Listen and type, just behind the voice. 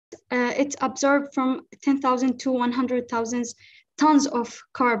it's absorbed from 10,000 to 100,000 tons of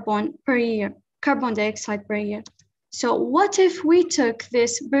carbon dioxide per year. So what if we took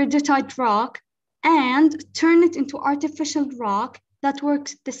this peridotite rock and turn it into artificial rock that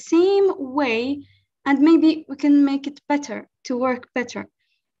works the same way, and maybe we can make it better, to work better.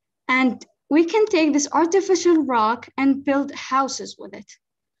 And we can take this artificial rock and build houses with it.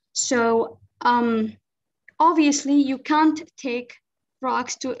 So obviously you can't take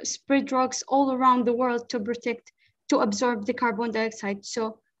rocks to spread rocks all around the world to absorb the carbon dioxide.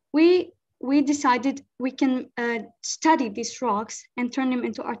 So we decided we can study these rocks and turn them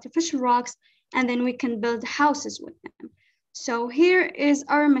into artificial rocks, and then we can build houses with them. So here is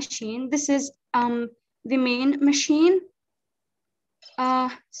our machine. This is the main machine.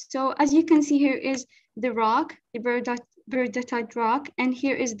 So as you can see, here is the rock, the peridotite rock, and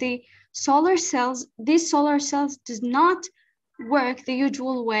here is the solar cells. These solar cells does not work the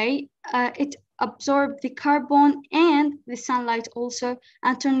usual way. It absorbs the carbon and the sunlight also,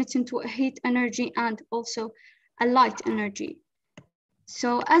 and turn it into a heat energy and also a light energy.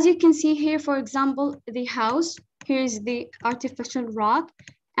 So as you can see here, for example, the house, here is the artificial rock,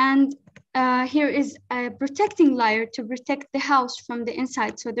 and here is a protecting layer to protect the house from the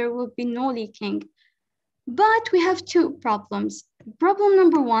inside, so there will be no leaking. But we have two problems. Problem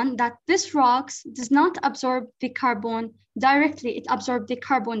number one, that this rocks does not absorb the carbon directly, it absorbs the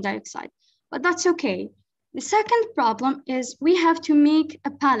carbon dioxide, but that's okay. The second problem is we have to make a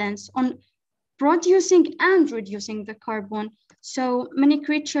balance on producing and reducing the carbon. So many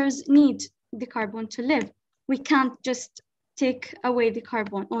creatures need the carbon to live. We can't just take away the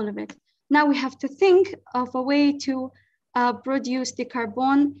carbon, all of it. Now we have to think of a way to produce the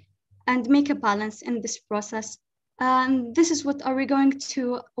carbon and make a balance in this process. This is what are we going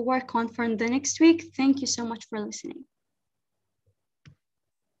to work on for the next week. Thank you so much for listening.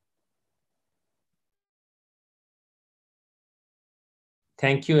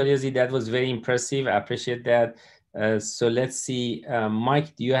 Thank you, Aliazi. That was very impressive. I appreciate that. So let's see,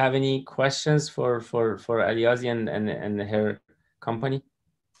 Mike, do you have any questions for Aliazi and her company?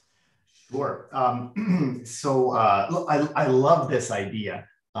 Sure. Look, I love this idea.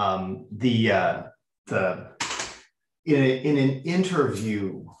 In an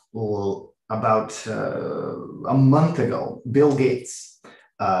interview about a month ago, Bill Gates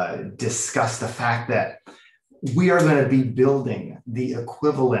discussed the fact that we are going to be building the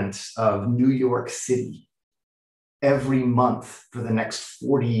equivalent of New York City every month for the next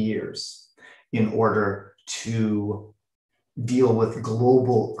 40 years in order to deal with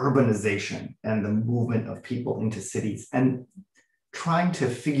global urbanization and the movement of people into cities, and trying to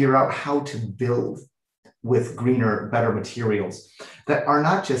figure out how to build with greener, better materials that are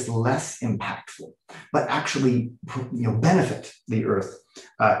not just less impactful, but actually, benefit the earth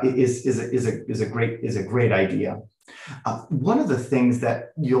is a great idea. One of the things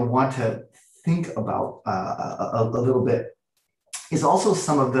that you'll want to think about a little bit is also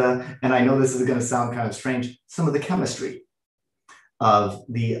some of the, and I know this is going to sound kind of strange, some of the chemistry of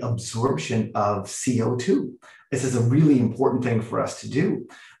the absorption of CO2. This is a really important thing for us to do,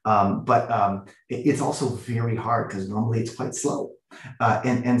 but it's also very hard because normally it's quite slow.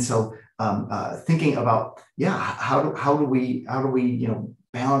 So thinking about, how do we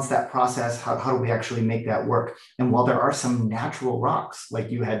balance that process? How do we actually make that work? And while there are some natural rocks, like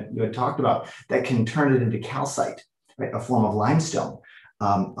you had talked about, that can turn it into calcite, right, a form of limestone,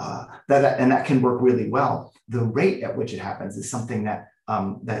 that can work really well. The rate at which it happens is something that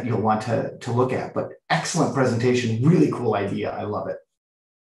that you'll want to look at. But excellent presentation, really cool idea. I love it.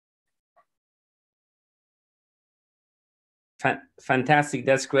 Fantastic,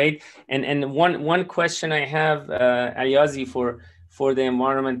 that's great. And one question I have, Aliazi, for the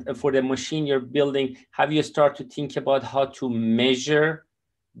environment, for the machine you're building, have you started to think about how to measure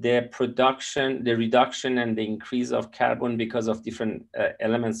the production, the reduction and the increase of carbon because of different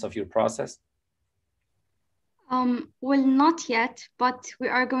elements of your process? Well, not yet, but we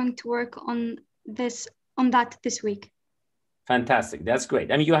are going to work on that this week. Fantastic, that's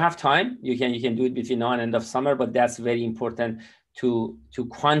great. I mean, you have time. You can do it between now and end of summer, but that's very important to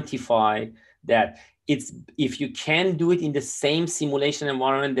quantify that. It's, if you can do it in the same simulation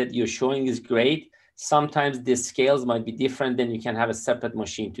environment that you're showing is great. Sometimes the scales might be different, then you can have a separate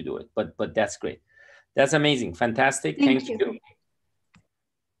machine to do it. But that's great. That's amazing. Fantastic. Thank you.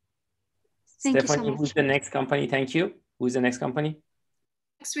 Stephanie, so who's the next company? Thank you. Who's the next company?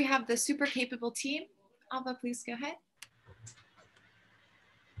 Next, we have the super capable team. Alba, please go ahead.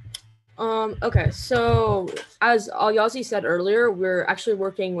 Okay, so as Aliazi said earlier, we're actually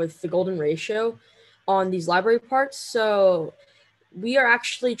working with the golden ratio on these library parts. So we are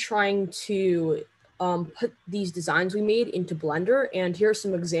actually trying to put these designs we made into Blender, and here are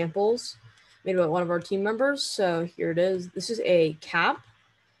some examples made by one of our team members. So here it is. This is a cap,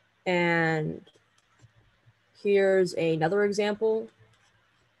 and here's another example.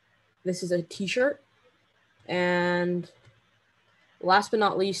 This is a t-shirt, and last but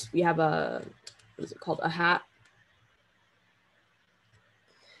not least, we have a, what is it called, a hat.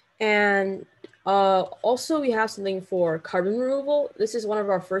 And also we have something for carbon removal. This is one of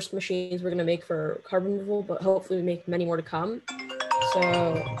our first machines we're going to make for carbon removal, but hopefully we make many more to come. So,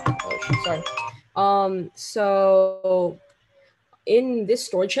 oh, sorry. So in this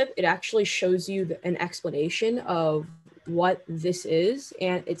storage chip, it actually shows you an explanation of what this is.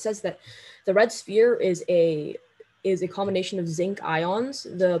 And it says that the red sphere is a combination of zinc ions.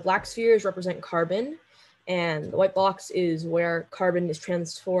 The black spheres represent carbon, and the white box is where carbon is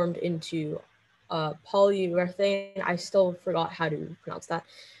transformed into polyurethane. I still forgot how to pronounce that.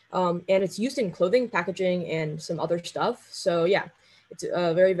 And it's used in clothing, packaging, and some other stuff. So yeah, it's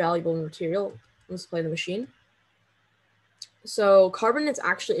a very valuable material. Let's play the machine. So carbon is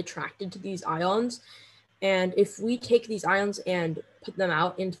actually attracted to these ions. And if we take these ions and put them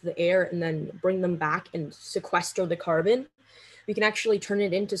out into the air and then bring them back and sequester the carbon, we can actually turn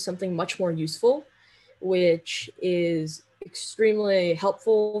it into something much more useful, which is extremely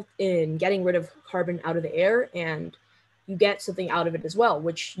helpful in getting rid of carbon out of the air, and you get something out of it as well,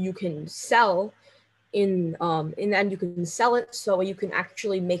 which you can sell in the end. You can sell it so you can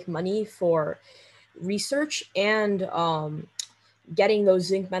actually make money for research and getting those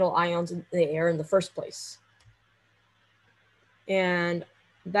zinc metal ions in the air in the first place. And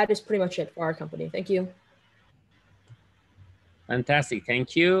that is pretty much it for our company. Thank you. Fantastic.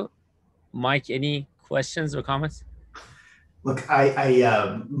 Thank you. Mike, any questions or comments? Look,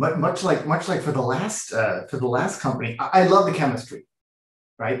 much like for the last company, I love the chemistry,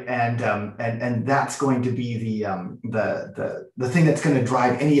 right? And that's going to be the thing that's going to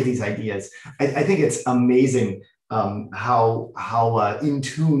drive any of these ideas. I think it's amazing how in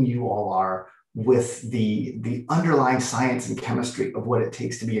tune you all are with the underlying science and chemistry of what it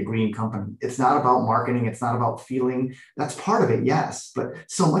takes to be a green company. It's not about marketing. It's not about feeling. That's part of it, yes, but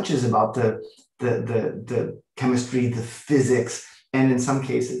so much is about the chemistry, the physics, and in some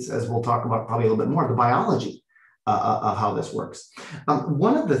cases, as we'll talk about probably a little bit more, the biology of how this works.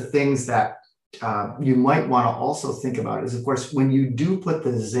 One of the things that you might want to also think about is, of course, when you do put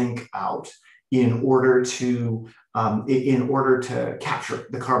the zinc out in order to capture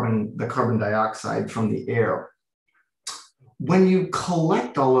the carbon dioxide from the air, when you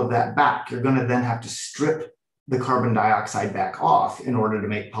collect all of that back, you're going to then have to strip the carbon dioxide back off in order to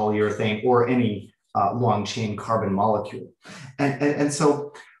make polyurethane or any long chain carbon molecule. And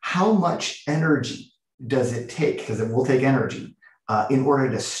so how much energy does it take, because it will take energy, in order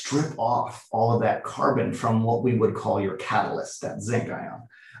to strip off all of that carbon from what we would call your catalyst, that zinc ion?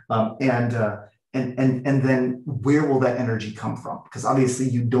 And then where will that energy come from? Because obviously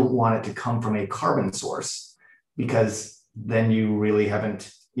you don't want it to come from a carbon source, because then you really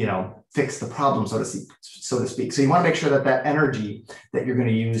haven't, fixed the problem, so to speak. So you want to make sure that that energy that you're going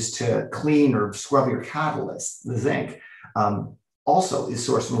to use to clean or scrub your catalyst, the zinc, also is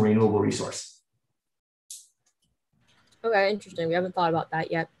sourced from a renewable resource. Okay, interesting. We haven't thought about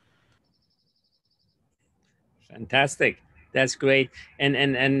that yet. Fantastic. That's great. And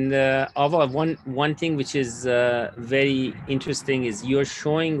Ava, one thing which is very interesting is you're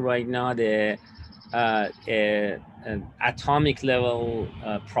showing right now the an atomic level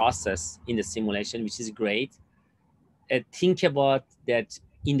process in the simulation, which is great. Think about that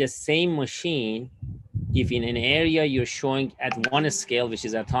in the same machine, if in an area you're showing at one scale, which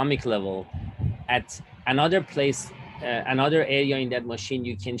is atomic level, at another place, another area in that machine,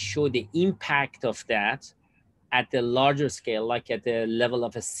 you can show the impact of that at the larger scale, like at the level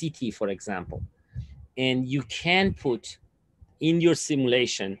of a city, for example. And you can put in your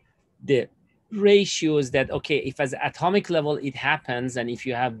simulation the ratios that, okay, if as atomic level it happens, and if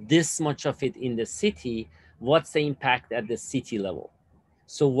you have this much of it in the city, what's the impact at the city level?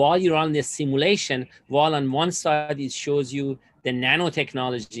 So while you're on the simulation, while on one side it shows you the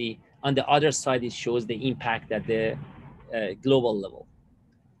nanotechnology, on the other side it shows the impact at the global level.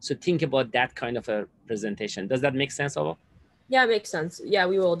 So think about that kind of a presentation. Does that make sense, Ava? Yeah, it makes sense. Yeah,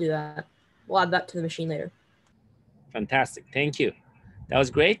 we will do that. We'll add that to the machine later. Fantastic. Thank you. That was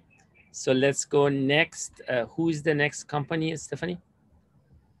great. So let's go next. Who is the next company, Stephanie?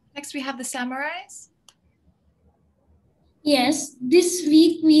 Next, we have the Samurais. Yes, this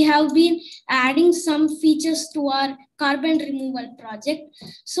week we have been adding some features to our carbon removal project.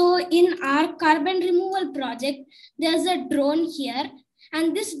 So in our carbon removal project, there's a drone here,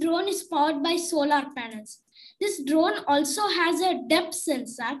 and this drone is powered by solar panels. This drone also has a depth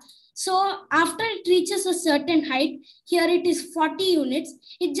sensor. So after it reaches a certain height, here it is 40 units,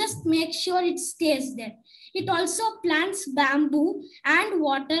 it just makes sure it stays there. It also plants bamboo and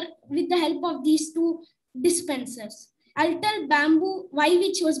water with the help of these two dispensers. I'll tell bamboo why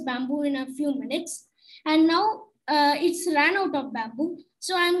we chose bamboo in a few minutes. And now it's ran out of bamboo.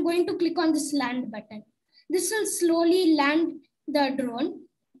 So I'm going to click on this land button. This will slowly land the drone.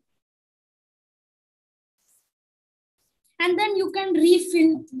 And then you can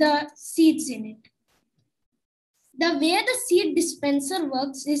refill the seeds in it. The way the seed dispenser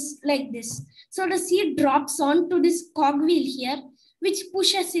works is like this. So the seed drops onto this cogwheel here, which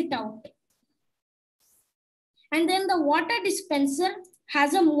pushes it out. And then the water dispenser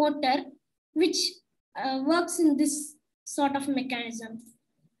has a motor which works in this sort of mechanism.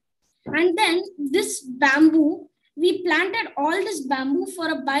 And then this bamboo, we planted all this bamboo for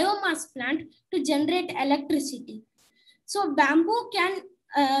a biomass plant to generate electricity. So bamboo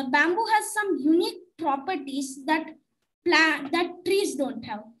has some unique properties that trees don't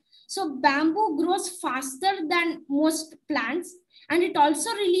have. So bamboo grows faster than most plants, and it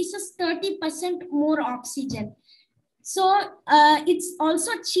also releases 30% more oxygen. So it's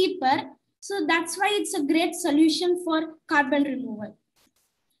also cheaper. So that's why it's a great solution for carbon removal.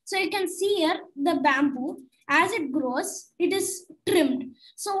 So you can see here the bamboo, as it grows, it is trimmed.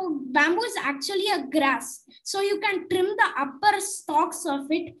 So bamboo is actually a grass. So you can trim the upper stalks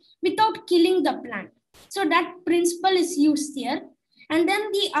of it without killing the plant. So that principle is used here. And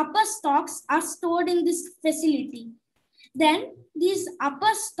then the upper stalks are stored in this facility. Then these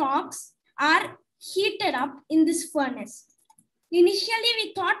upper stalks are heated up in this furnace. Initially,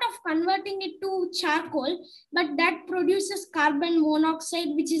 we thought of converting it to charcoal, but that produces carbon monoxide,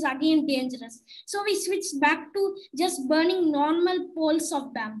 which is again dangerous. So we switched back to just burning normal poles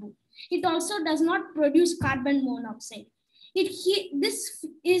of bamboo. It also does not produce carbon monoxide. This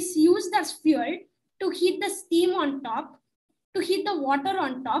is used as fuel to heat the steam on top, to heat the water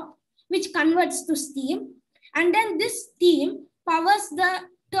on top, which converts to steam. And then this steam powers the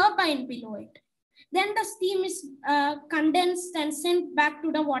turbine below it. Then the steam is condensed and sent back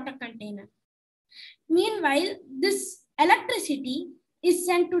to the water container. Meanwhile, this electricity is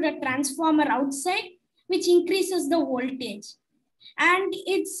sent to the transformer outside, which increases the voltage. And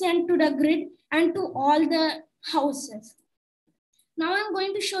it's sent to the grid and to all the houses. Now I'm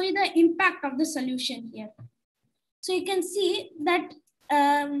going to show you the impact of the solution here. So you can see that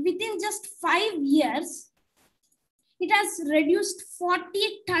within just 5 years, it has reduced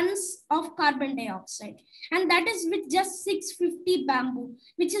 40 tons of carbon dioxide. And that is with just 650 bamboo,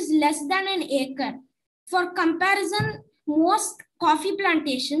 which is less than an acre. For comparison, most coffee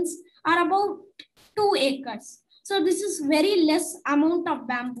plantations are about 2 acres. So this is very less amount of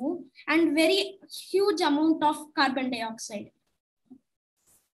bamboo and very huge amount of carbon dioxide.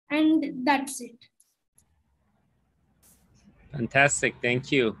 And that's it. Fantastic,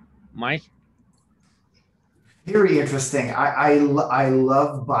 thank you. Mike? Very interesting. I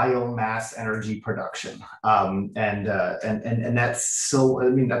love biomass energy production, and that's so. I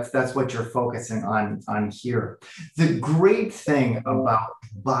mean, that's what you're focusing on here. The great thing about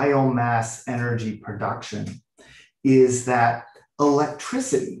biomass energy production is that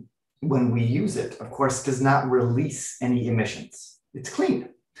electricity, when we use it, of course, does not release any emissions. It's clean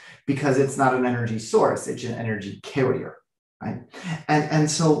because it's not an energy source; it's an energy carrier, right? And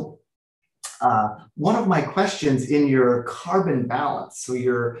so. One of my questions in your carbon balance, so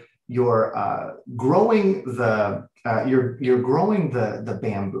you're growing the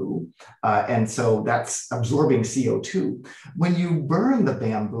bamboo, and so that's absorbing CO2. When you burn the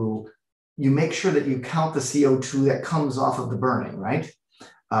bamboo, you make sure that you count the CO2 that comes off of the burning, right?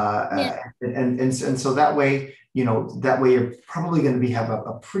 Yeah. And so that way, you're probably going to have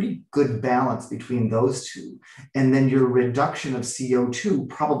a pretty good balance between those two. And then your reduction of CO2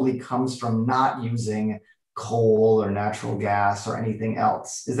 probably comes from not using coal or natural gas or anything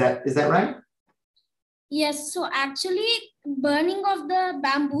else. Is that right? Yes. So actually, burning of the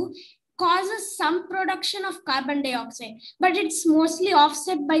bamboo causes some production of carbon dioxide, but it's mostly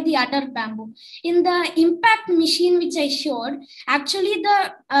offset by the other bamboo. In the impact machine which I showed, actually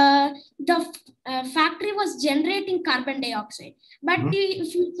the factory was generating carbon dioxide, but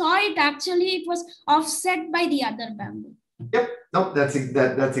if you saw it, actually it was offset by the other bamboo. Yep, no, that's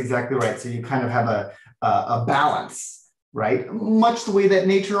exactly right. So you kind of have a balance, right? Much the way that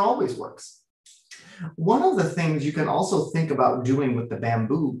nature always works. One of the things you can also think about doing with the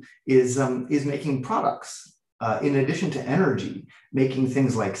bamboo is making products. In addition to energy, making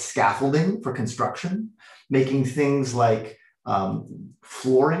things like scaffolding for construction, making things like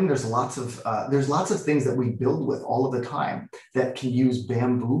flooring. There's lots of things that we build with all of the time that can use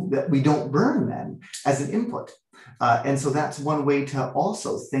bamboo that we don't burn then as an input. And so that's one way to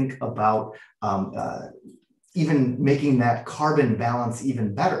also think about even making that carbon balance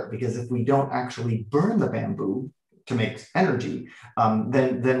even better, because if we don't actually burn the bamboo to make energy,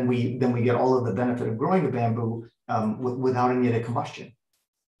 then we get all of the benefit of growing the bamboo without any of the combustion.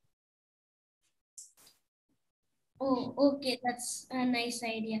 Oh, okay, that's a nice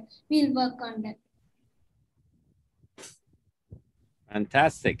idea. We'll work on that.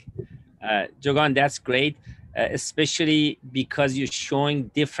 Fantastic. Jogan, that's great, especially because you're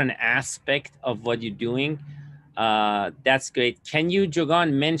showing different aspects of what you're doing. That's great. Can you,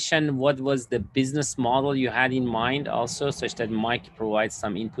 Jogan, mention what was the business model you had in mind also, such that Mike provides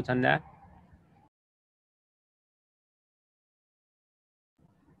some input on that?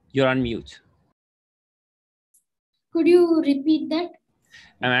 You're on mute. Could you repeat that?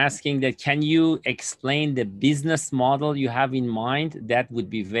 I'm asking that, can you explain the business model you have in mind? That would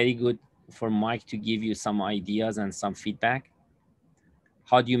be very good for Mike to give you some ideas and some feedback.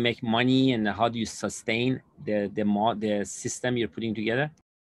 How do you make money and how do you sustain the system you're putting together?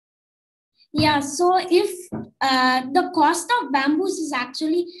 Yeah, so if the cost of bamboos is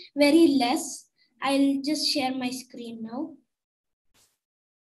actually very less, I'll just share my screen now.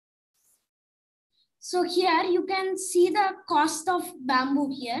 So here you can see the cost of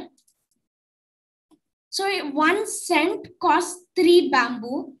bamboo here. So 1 cent costs 3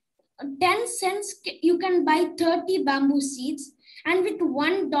 bamboo. 10 cents you can buy 30 bamboo seeds. And with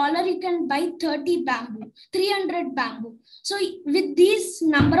 $1 you can buy 30 bamboo, 300 bamboo. So with this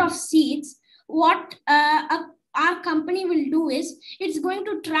number of seeds, what our company will do is it's going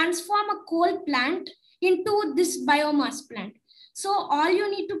to transform a coal plant into this biomass plant. So all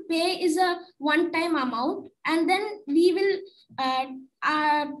you need to pay is a one-time amount, and then we will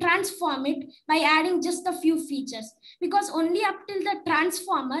transform it by adding just a few features, because only up till the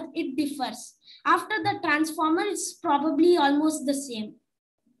transformer it differs. After the transformer, it's probably almost the same.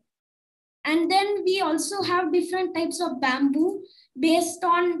 And then we also have different types of bamboo based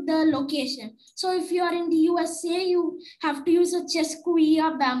on the location. So if you are in the USA, you have to use a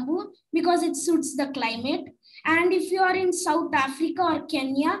Cheskuia bamboo because it suits the climate. And if you are in South Africa or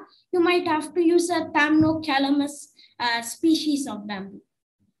Kenya, you might have to use a Thamnocalamus species of bamboo.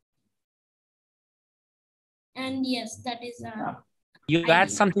 And yes, that is you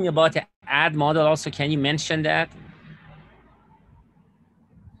had something about the ad model also. Can you mention that?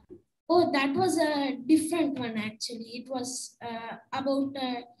 Oh, that was a different one actually. It was about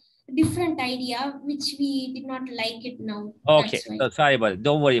a different idea, which we did not like it now. Okay, so sorry about it.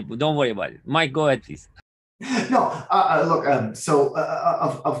 Don't worry about it. Mike, go ahead, please. No, look, so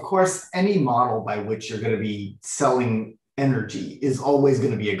of course, any model by which you're going to be selling energy is always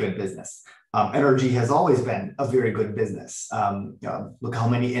going to be a good business. Energy has always been a very good business. Look how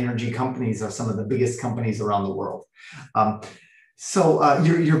many energy companies are some of the biggest companies around the world. So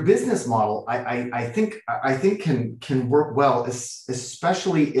your business model, I think can work well,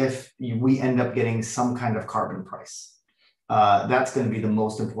 especially if we end up getting some kind of carbon price. That's going to be the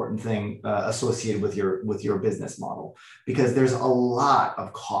most important thing associated with your business model, because there's a lot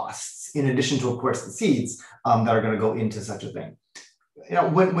of costs in addition to, of course, the seeds that are going to go into such a thing. You know,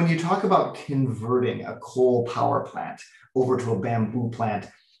 when you talk about converting a coal power plant over to a bamboo plant,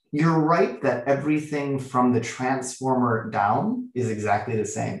 you're right that everything from the transformer down is exactly the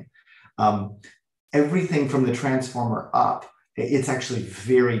same. Everything from the transformer up, it's actually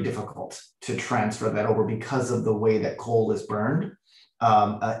very difficult to transfer that over because of the way that coal is burned.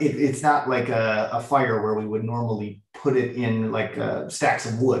 It's not like a fire where we would normally put it in like stacks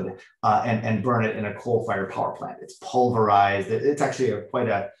of wood and burn it in a coal-fired power plant. It's pulverized. It's actually quite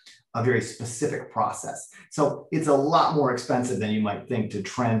a very specific process. So it's a lot more expensive than you might think to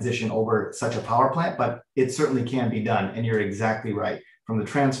transition over such a power plant, but it certainly can be done. And you're exactly right. From the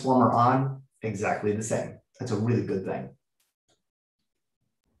transformer on, exactly the same. That's a really good thing.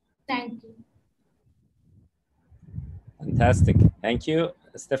 Thank you. Fantastic. Thank you,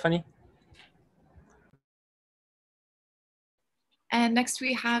 Stephanie. And next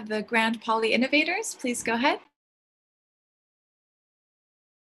we have the Grand Poly Innovators. Please go ahead.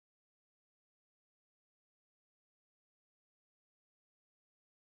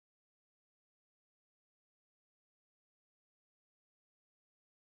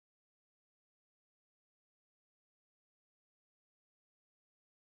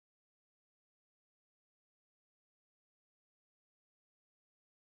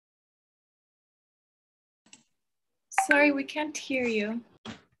 Sorry, we can't hear you.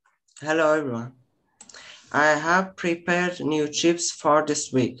 Hello, everyone. I have prepared new chips for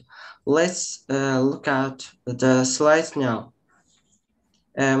this week. Let's look at the slides now.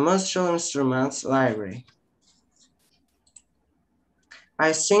 Musical instruments library.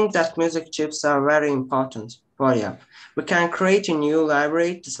 I think that music chips are very important for you. We can create a new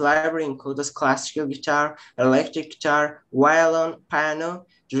library. This library includes classical guitar, electric guitar, violin, piano,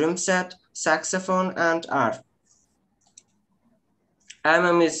 drum set, saxophone, and harp. I'm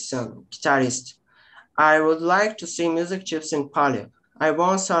a musician, guitarist. I would like to see music chips in PolyUp. I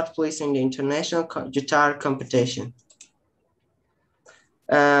won third place in the international guitar competition.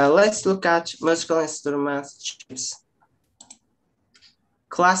 Let's look at musical instruments chips.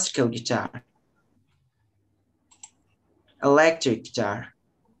 Classical guitar, electric guitar,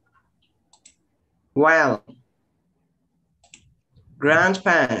 violin, grand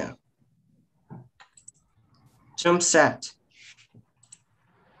piano, drum set,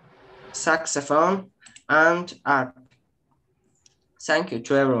 saxophone, and harp. Thank you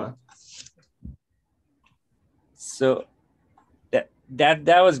to everyone. So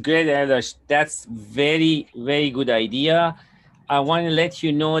that was great, Adash. That's very good idea. I want to let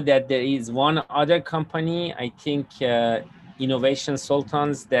you know that there is one other company, I think Innovation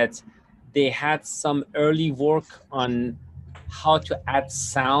Sultans, that they had some early work on how to add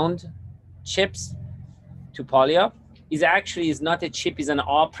sound chips to PolyUp. Is actually is not a chip, is an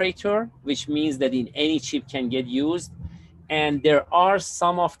operator, which means that in any chip can get used. And there are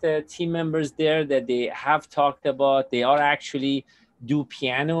some of the team members there that they have talked about. They are actually do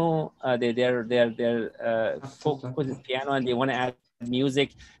piano. They're focused on piano and they want to add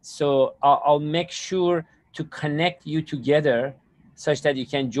music. So I'll make sure to connect you together such that you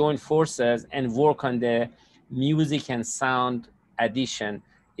can join forces and work on the music and sound addition.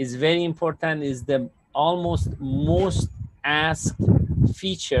 Is very important. Is the almost most asked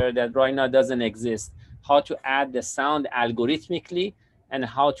feature that right now doesn't exist. How to add the sound algorithmically and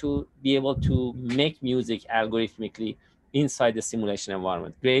how to be able to make music algorithmically inside the simulation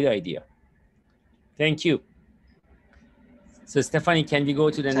environment. Great idea. Thank you. So Stephanie, can we go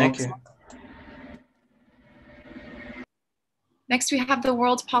to the next one? Next, we have the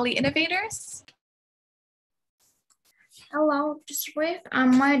World Poly Innovators. Hello, this week I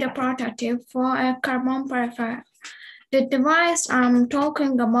made a prototype for a carbon profile. The device I'm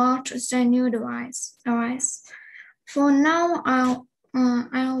talking about is a new device. For now,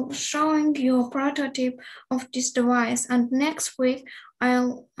 I'll showing you a prototype of this device, and next week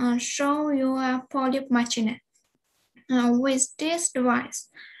I'll show you a PolyUp machine. With this device,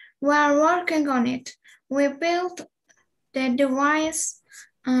 we are working on it. We built the device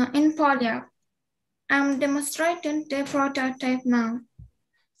in PolyUp. I'm demonstrating the prototype now.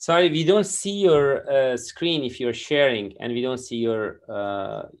 Sorry, we don't see your screen if you're sharing, and we don't see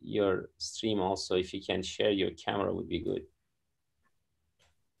your stream also. If you can share your camera would be good.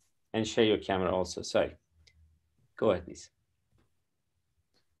 And share your camera also, sorry. Go ahead, please.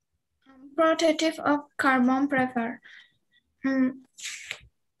 Prototype of carbon prefer.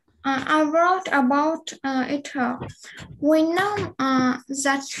 I wrote about it here. We know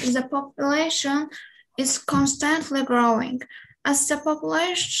that the population is constantly growing. As the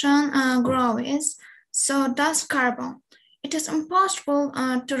population grows, so does carbon. It is impossible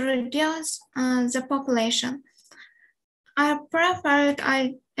to reduce the population. I prepared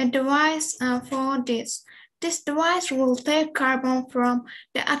a device for this. This device will take carbon from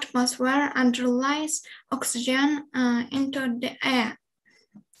the atmosphere and release oxygen into the air.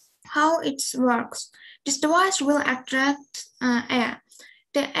 How it works. This device will attract air.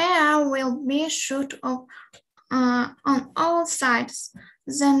 The air will be shot off on all sides.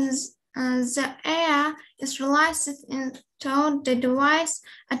 Then the air is released into the device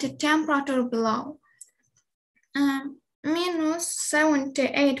at a temperature below minus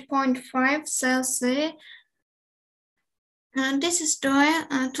 78.5 Celsius. This is due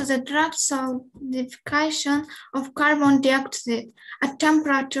to the direct solidification of carbon dioxide at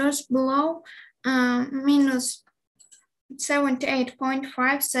temperatures below minus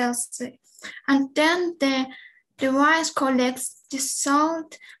 78.5 Celsius. And then the device collects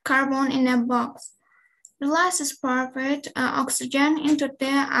dissolved carbon in a box, releases perfect oxygen into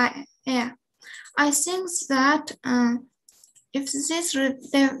the air. I think that if this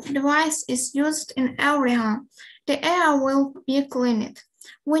device is used in every home, the air will be cleaned.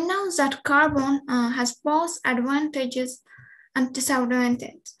 We know that carbon has both advantages and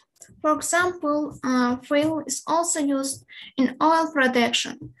disadvantages. For example, fuel is also used in oil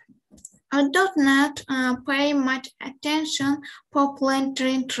production. I do not pay much attention for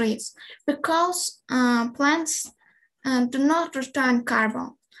planting trees because plants do not return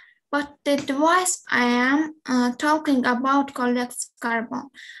carbon. But the device I am talking about collects carbon,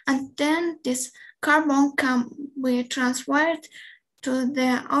 and then this carbon can be transferred to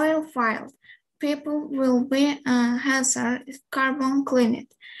the oil field. People will be healthier if carbon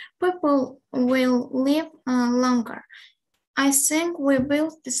cleaned. People will live longer. I think we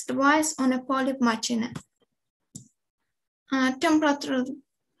built this device on a PolyUp machine. Temperature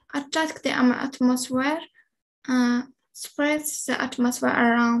attacks the atmosphere, spreads the atmosphere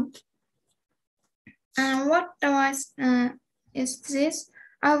around. And what device is this?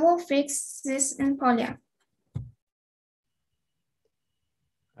 I will fix this in PolyUp.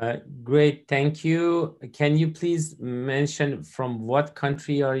 Great, thank you. Can you please mention from what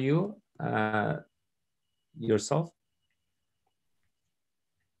country are you yourself?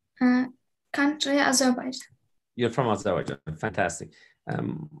 Country Azerbaijan. You're from Azerbaijan, fantastic.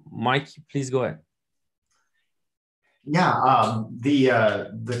 Mike, please go ahead. Yeah,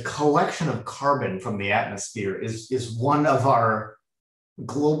 the collection of carbon from the atmosphere is one of our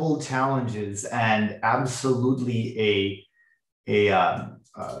global challenges and absolutely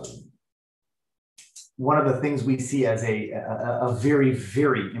one of the things we see as a very,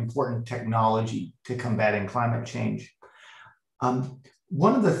 very important technology to combating climate change.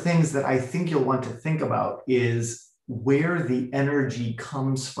 One of the things that I think you'll want to think about is where the energy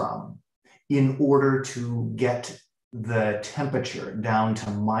comes from in order to get the temperature down to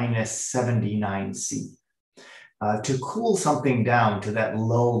 -79°C. To cool something down to that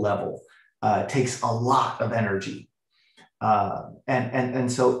low level takes a lot of energy. And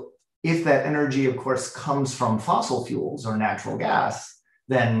so if that energy, of course, comes from fossil fuels or natural gas,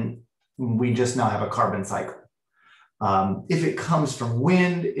 then we just now have a carbon cycle. If it comes from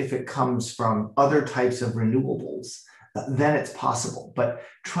wind, if it comes from other types of renewables, then it's possible. But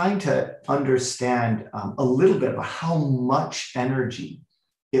trying to understand a little bit about how much energy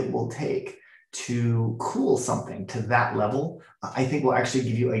it will take to cool something to that level, I think will actually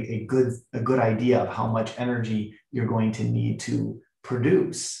give you a good idea of how much energy you're going to need to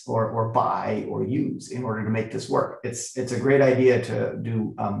produce or buy or use in order to make this work. It's a great idea to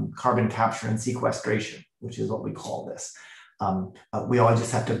do carbon capture and sequestration, which is what we call this. We all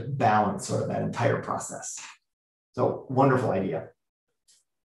just have to balance sort of that entire process. So wonderful idea.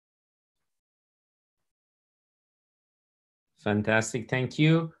 Fantastic, thank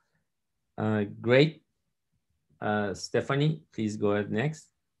you. Great. Stephanie, please go ahead next.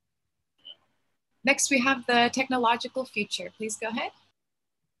 Next, we have the technological future. Please go ahead.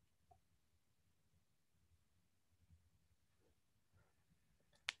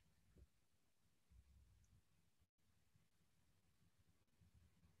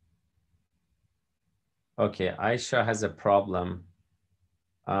 Okay, Aisha has a problem.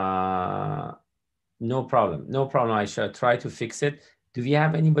 No problem, Aisha. Try to fix it. Do we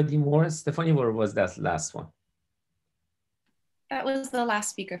have anybody more, Stephanie, or was that last one? That was the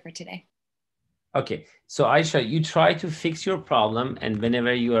last speaker for today. Okay, so Aisha, you try to fix your problem, and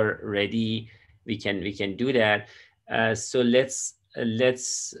whenever you are ready, we can do that. So let's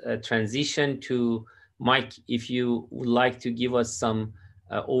transition to Mike. If you would like to give us some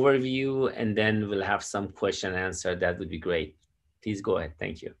overview, and then we'll have some question and answer. That would be great. Please go ahead.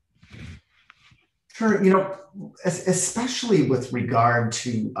 Thank you. Sure. You know, especially with regard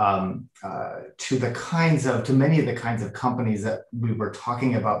to many of the kinds of companies that we were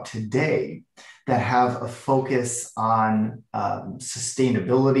talking about today that have a focus on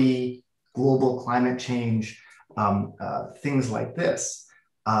sustainability, global climate change, things like this.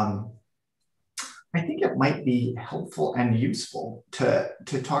 I think it might be helpful and useful to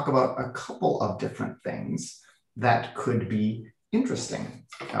talk about a couple of different things that could be interesting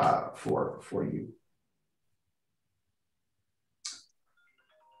for you.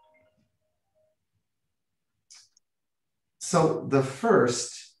 So the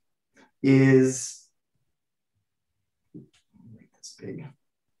first is, make this big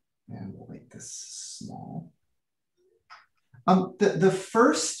and we'll make this small. The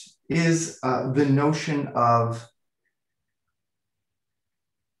first is the notion of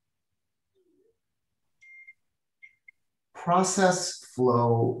process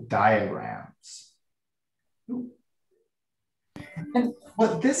flow diagrams. And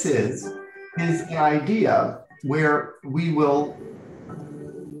what this is an idea where we will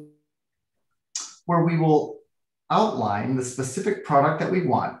outline the specific product that we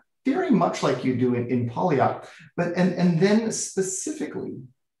want, very much like you do in PolyUp, but and then specifically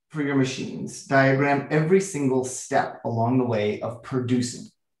for your machines, diagram every single step along the way of producing.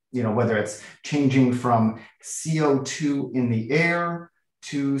 You know, whether it's changing from CO2 in the air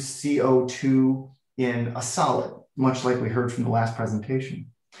to CO2 in a solid, much like we heard from the last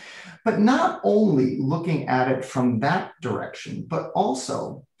presentation. But not only looking at it from that direction, but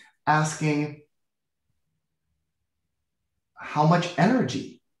also asking how much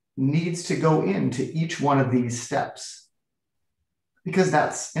energy needs to go into each one of these steps, because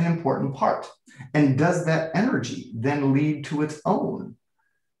that's an important part. And does that energy then lead to its own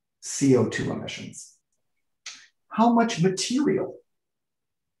CO2 emissions? How much material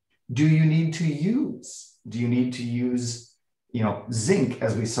do you need to use? Do you need to use, zinc,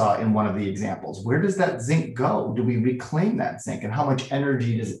 as we saw in one of the examples? Where does that zinc go? Do we reclaim that zinc? And how much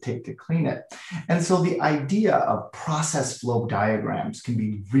energy does it take to clean it? And so the idea of process flow diagrams can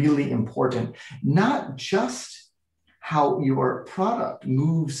be really important, not just how your product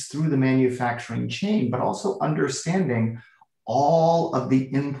moves through the manufacturing chain, but also understanding all of the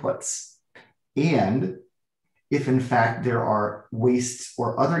inputs. And if in fact there are wastes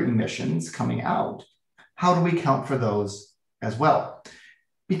or other emissions coming out, how do we account for those as well?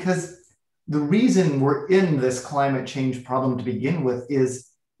 Because the reason we're in this climate change problem to begin with is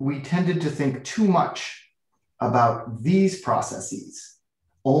we tended to think too much about these processes,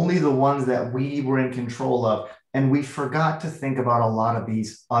 only the ones that we were in control of, and we forgot to think about a lot of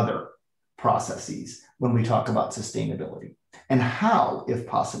these other processes when we talk about sustainability. And how, if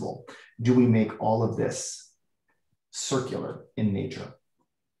possible, do we make all of this circular in nature?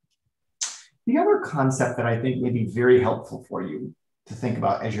 The other concept that I think may be very helpful for you to think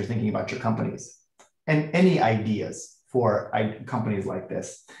about as you're thinking about your companies and any ideas for companies like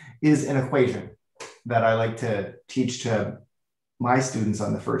this is an equation that I like to teach to my students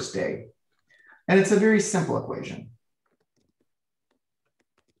on the first day. And it's a very simple equation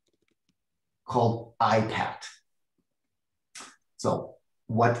called IPAT. So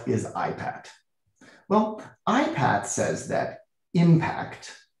what is IPAT? Well, IPAT says that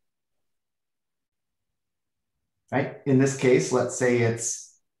impact, right? In this case, let's say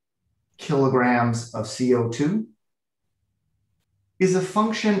it's kilograms of CO2, is a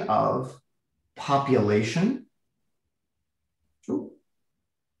function of population. Ooh.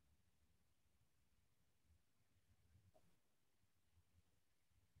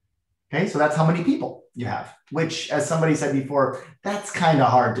 Okay, so that's how many people you have, which, as somebody said before, that's kind of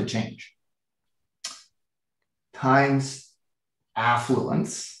hard to change. Times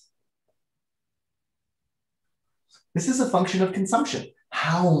affluence. This is a function of consumption.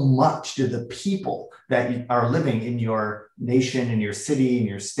 How much do the people that are living in your nation, in your city, in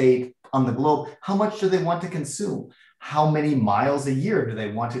your state, on the globe, how much do they want to consume? How many miles a year do they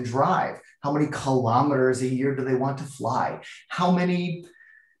want to drive? How many kilometers a year do they want to fly? How many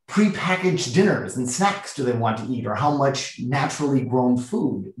prepackaged dinners and snacks do they want to eat? Or how much naturally grown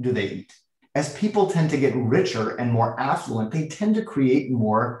food do they eat? As people tend to get richer and more affluent, they tend to create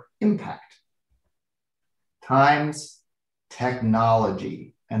more impact. Times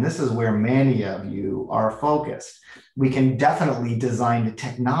technology. And this is where many of you are focused. We can definitely design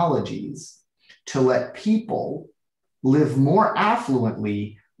technologies to let people live more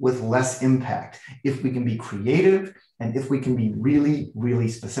affluently with less impact if we can be creative and if we can be really, really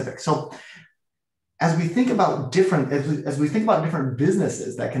specific. So as we think about different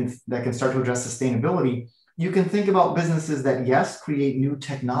businesses that can start to address sustainability, you can think about businesses that, yes, create new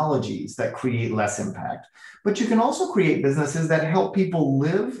technologies that create less impact, but you can also create businesses that help people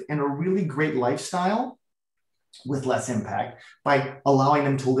live in a really great lifestyle with less impact by allowing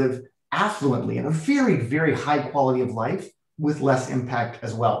them to live affluently in a very, very high quality of life with less impact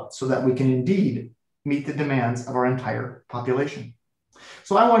as well, so that we can indeed meet the demands of our entire population.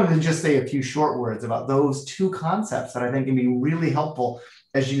 So I wanted to just say a few short words about those two concepts that I think can be really helpful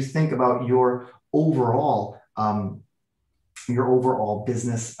as you think about your overall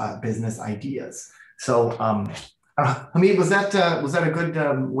business ideas. So Hamid, was that a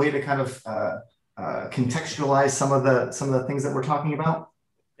good way to kind of contextualize some of the things that we're talking about?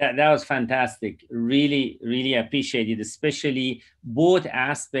 That was fantastic. Really, really appreciate it, especially both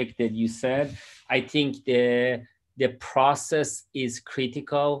aspects that you said. I think the process is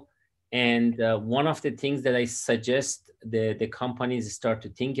critical. And one of the things that I suggest the companies start to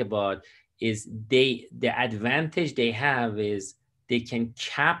think about is the advantage they have is they can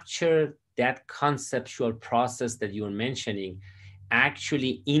capture that conceptual process that you're mentioning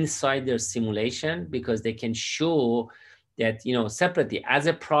actually inside their simulation, because they can show that, separately as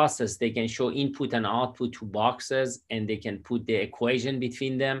a process, they can show input and output to boxes, and they can put the equation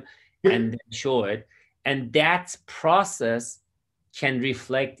between them and then show it. And that process can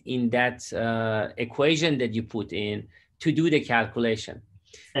reflect in that equation that you put in to do the calculation.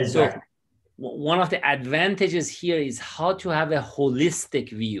 Exactly. So one of the advantages here is how to have a holistic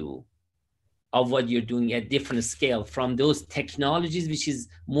view of what you're doing at different scale, from those technologies, which is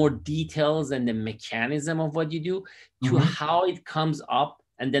more details and the mechanism of what you do, to how it comes up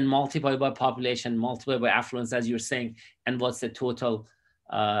and then multiply by population, multiply by affluence, as you're saying, and what's the total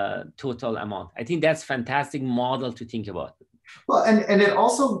amount. I think that's fantastic model to think about. Well, and it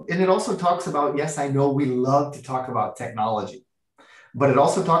also talks about, yes, I know we love to talk about technology, but it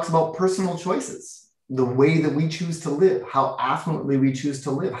also talks about personal choices. The way that we choose to live, how affluently we choose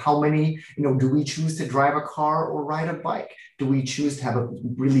to live, how many, do we choose to drive a car or ride a bike? Do we choose to have a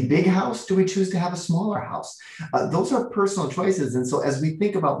really big house? Do we choose to have a smaller house? Those are personal choices. And so as we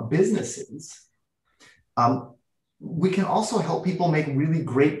think about businesses, we can also help people make really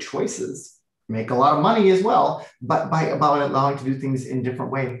great choices, make a lot of money as well, but by allowing to do things in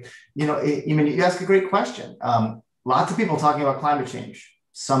different ways. You ask a great question. Lots of people talking about climate change.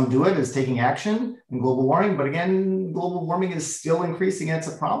 Some do it as taking action in global warming, but again, global warming is still increasing and it's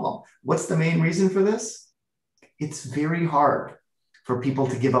a problem. What's the main reason for this? It's very hard for people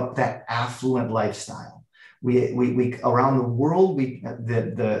to give up that affluent lifestyle. We around the world,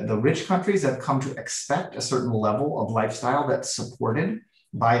 the rich countries have come to expect a certain level of lifestyle that's supported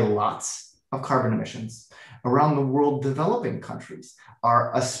by lots of carbon emissions. Around the world, developing countries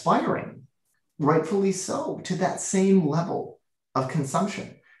are aspiring, rightfully so, to that same level of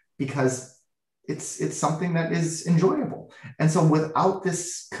consumption, because it's something that is enjoyable. And so without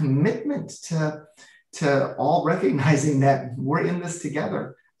this commitment to all recognizing that we're in this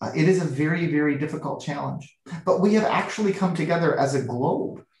together, it is a very, very difficult challenge. But we have actually come together as a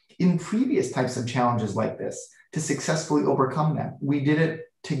globe in previous types of challenges like this to successfully overcome them. We did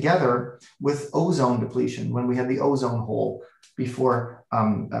it together with ozone depletion when we had the ozone hole before,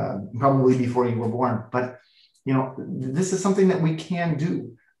 probably before you were born. But this is something that we can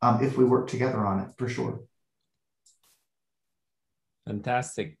do if we work together on it, for sure.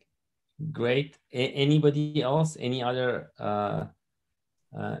 Fantastic. Great. Anybody else? Anybody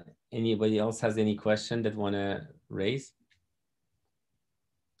else has any question that want to raise?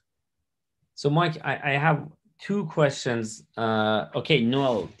 So Mike, I have two questions. Okay,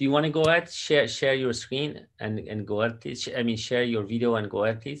 Noel, do you want to go ahead, share your screen and go ahead, please? Share your video and go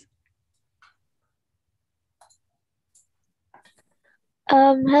ahead, please.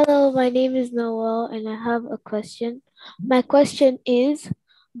 Hello, my name is Noel and I have a question. My question is,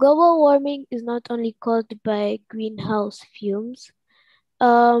 global warming is not only caused by greenhouse fumes.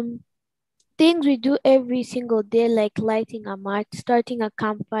 Things we do every single day, like lighting a match, starting a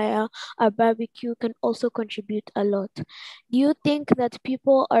campfire, a barbecue, can also contribute a lot. Do you think that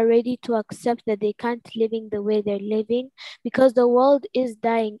people are ready to accept that they can't living the way they're living? Because the world is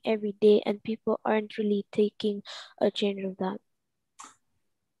dying every day and people aren't really taking a change of that.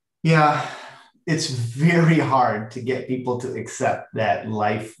 Yeah, it's very hard to get people to accept that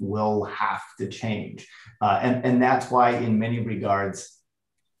life will have to change. And that's why, in many regards,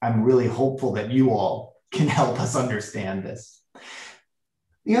 I'm really hopeful that you all can help us understand this.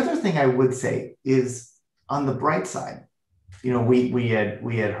 The other thing I would say is, on the bright side, we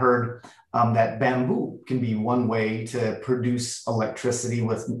had heard that bamboo can be one way to produce electricity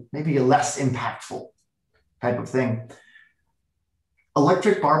with maybe a less impactful type of thing.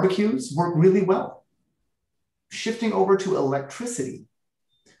 Electric barbecues work really well. Shifting over to electricity,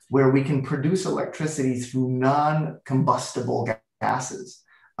 where we can produce electricity through non-combustible gases,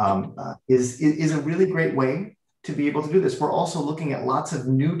 is a really great way to be able to do this. We're also looking at lots of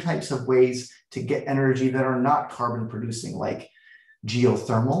new types of ways to get energy that are not carbon producing, like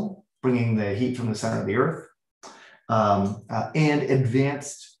geothermal, bringing the heat from the center of the earth, and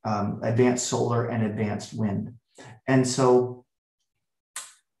advanced solar and advanced wind. And so,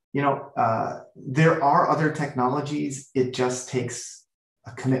 there are other technologies. It just takes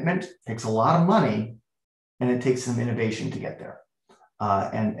a commitment, takes a lot of money, and it takes some innovation to get there.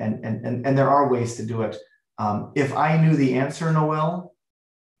 And there are ways to do it. If I knew the answer, Noel,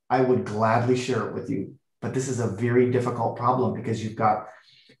 I would gladly share it with you. But this is a very difficult problem because you've got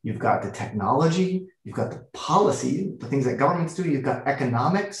the technology, you've got the policy, the things that governments do, you've got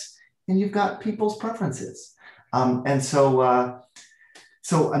economics, and you've got people's preferences.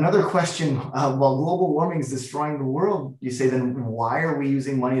 So another question, while global warming is destroying the world, you say, then why are we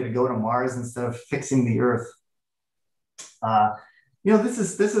using money to go to Mars instead of fixing the Earth? This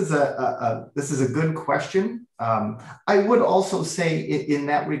is a good question. I would also say in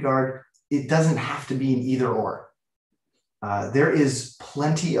that regard, it doesn't have to be an either or. There is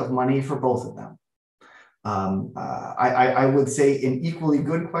plenty of money for both of them. I would say an equally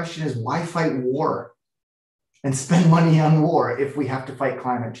good question is, why fight war and spend money on war if we have to fight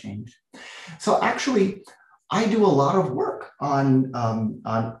climate change? So actually, I do a lot of work on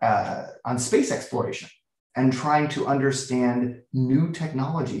space exploration and trying to understand new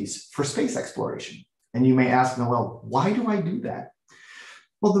technologies for space exploration. And you may ask, Noel, why do I do that?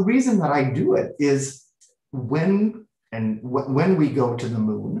 Well, the reason that I do it is when we go to the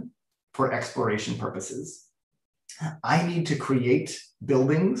moon for exploration purposes, I need to create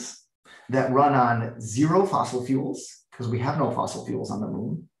buildings that run on 0 fossil fuels, because we have no fossil fuels on the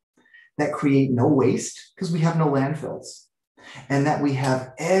moon, that create no waste, because we have no landfills, and that we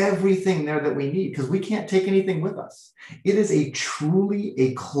have everything there that we need, because we can't take anything with us. It is truly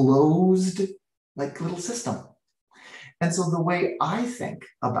a closed, like, little system. And so the way I think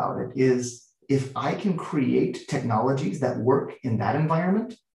about it is, if I can create technologies that work in that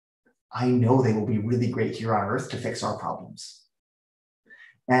environment, I know they will be really great here on Earth to fix our problems.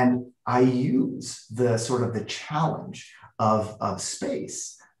 And I use the sort of the challenge of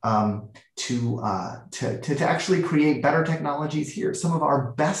space to actually create better technologies here. Some of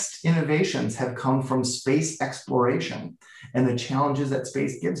our best innovations have come from space exploration and the challenges that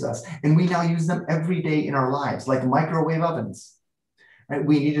space gives us. And we now use them every day in our lives, like microwave ovens. Right?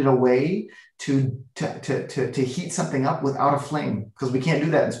 We needed a way to heat something up without a flame, because we can't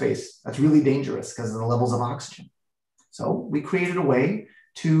do that in space. That's really dangerous because of the levels of oxygen. So we created a way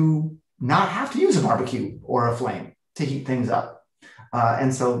to not have to use a barbecue or a flame to heat things up.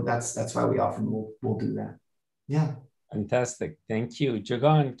 And so that's why we often will do that. Yeah. Fantastic. Thank you.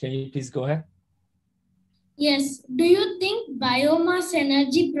 Jagan, can you please go ahead? Yes. Do you think biomass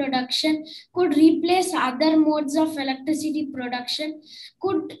energy production could replace other modes of electricity production?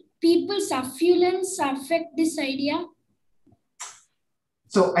 Could people's affluence affect this idea?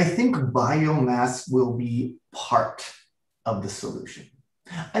 So I think biomass will be part of the solution.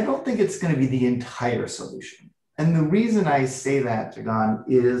 I don't think it's going to be the entire solution. And the reason I say that, Jagan,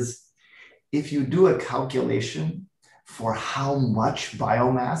 is if you do a calculation for how much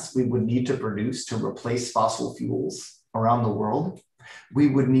biomass we would need to produce to replace fossil fuels around the world, we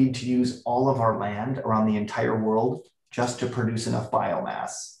would need to use all of our land around the entire world just to produce enough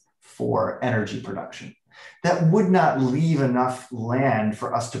biomass for energy production. That would not leave enough land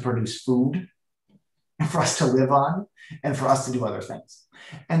for us to produce food, and for us to live on, and for us to do other things.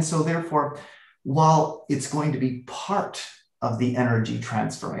 And so therefore, while it's going to be part of the energy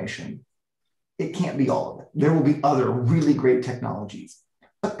transformation, it can't be all of it. There will be other really great technologies,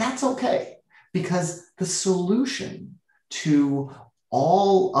 but that's okay, because the solution to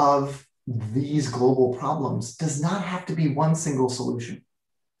all of these global problems does not have to be one single solution.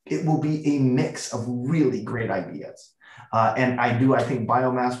 It will be a mix of really great ideas. And I think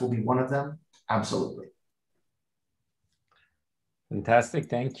biomass will be one of them. Absolutely. Fantastic.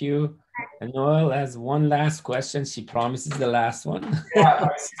 Thank you. And Noel has one last question. She promises the last one. Yeah,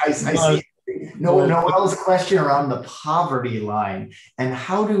 I see. Noel's question around the poverty line, and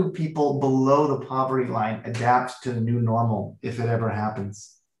how do people below the poverty line adapt to the new normal if it ever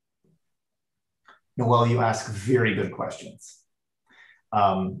happens? Noel, you ask very good questions.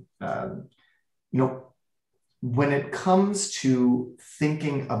 When it comes to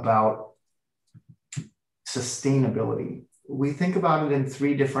thinking about sustainability, we think about it in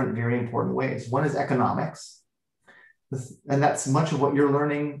 3 different very important ways. One is economics, and that's much of what you're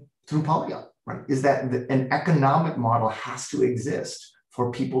learning through PolyUp, right? Is that an economic model has to exist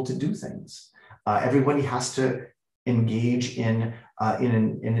for people to do things. Everybody has to engage in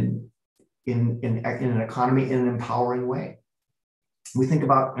an economy in an empowering way. We think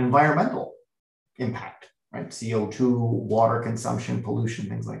about environmental impact, right? CO2, water consumption, pollution,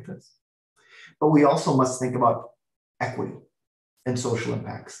 things like this. But we also must think about equity and social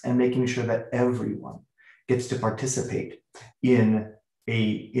impacts, and making sure that everyone gets to participate in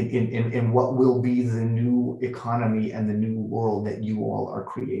what will be the new economy and the new world that you all are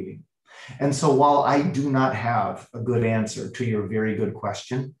creating. And so while I do not have a good answer to your very good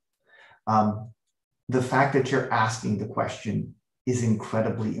question, the fact that you're asking the question is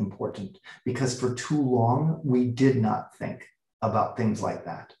incredibly important, because for too long, we did not think about things like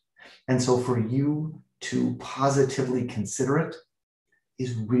that. And so for you to positively consider it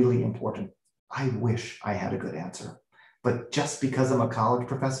is really important. I wish I had a good answer, but just because I'm a college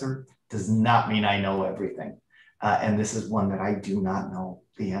professor does not mean I know everything. And this is one that I do not know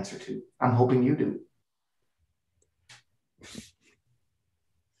the answer to. I'm hoping you do.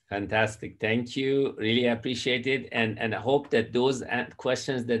 Fantastic. Thank you. Really appreciate it. And I hope that those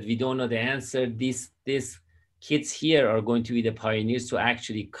questions that we don't know the answer, these kids here are going to be the pioneers to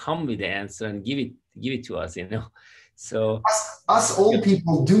actually come with the answer and give it to us, So us old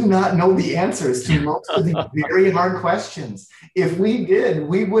people do not know the answers to most of the very hard questions. If we did,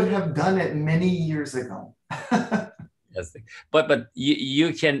 we would have done it many years ago. Fantastic. But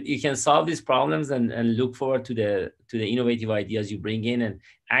you can solve these problems and look forward to the innovative ideas you bring in and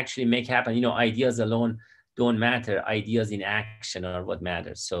actually make happen. You know, ideas alone don't matter. Ideas in action are what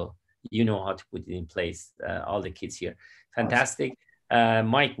matters. So you know how to put it in place. All the kids here, fantastic.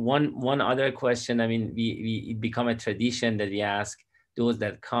 Mike, one other question. I mean, it become a tradition that we ask those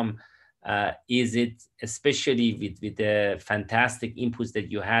that come. Is it, especially with the fantastic inputs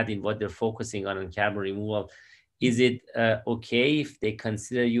that you had in what they're focusing on carbon removal, is it okay if they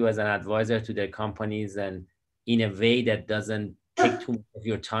consider you as an advisor to their companies and in a way that doesn't take too much of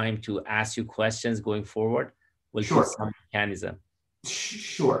your time to ask you questions going forward? We'll Sure. put some mechanism.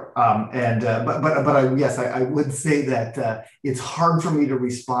 Sure. Yes, I would say that it's hard for me to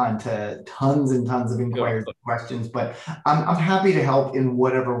respond to tons and tons of inquiries and questions, but I'm happy to help in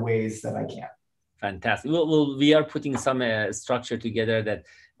whatever ways that I can. Fantastic. Well, we are putting some structure together that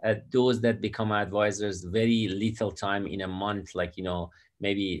those that become advisors, very little time in a month, like, you know,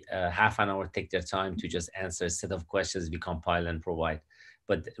 maybe half an hour, take their time to just answer a set of questions we compile and provide.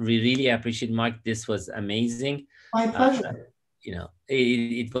 But we really appreciate, Mike. This was amazing. My pleasure. You know,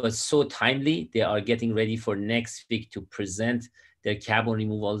 it was so timely. They are getting ready for next week to present their carbon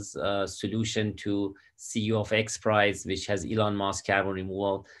removals solution to CEO of X Prize, which has Elon Musk carbon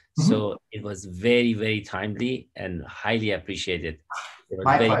removal. Mm-hmm. So it was very, very timely and highly appreciated. It was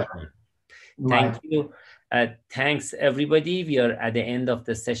very fun. Thank you. Thanks, everybody. We are at the end of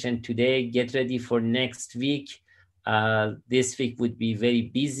the session today. Get ready for next week. This week would be very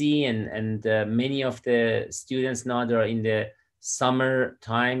busy, and many of the students now that are in the summer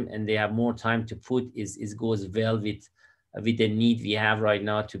time and they have more time to put is goes well with the need we have right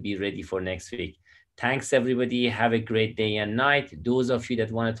now to be ready for next week. Thanks, everybody. Have a great day and night. Those of you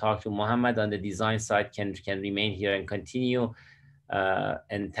that want to talk to Mohammed on the design side can remain here and continue.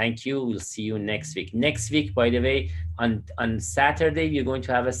 And thank you. We'll see you next week. Next week, by the way, on Saturday, we're going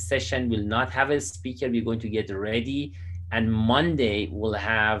to have a session. We'll not have a speaker. We're going to get ready. And Monday, we'll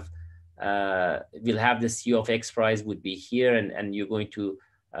have the CEO of X Prize would be here, and you're going to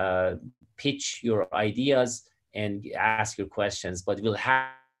pitch your ideas and ask your questions. But we'll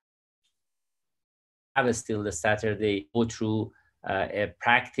have still the Saturday, go through a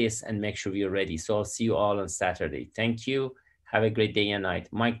practice and make sure we are ready. So I'll see you all on Saturday. Thank you. Have a great day and night.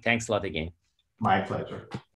 Mike, thanks a lot again. My pleasure.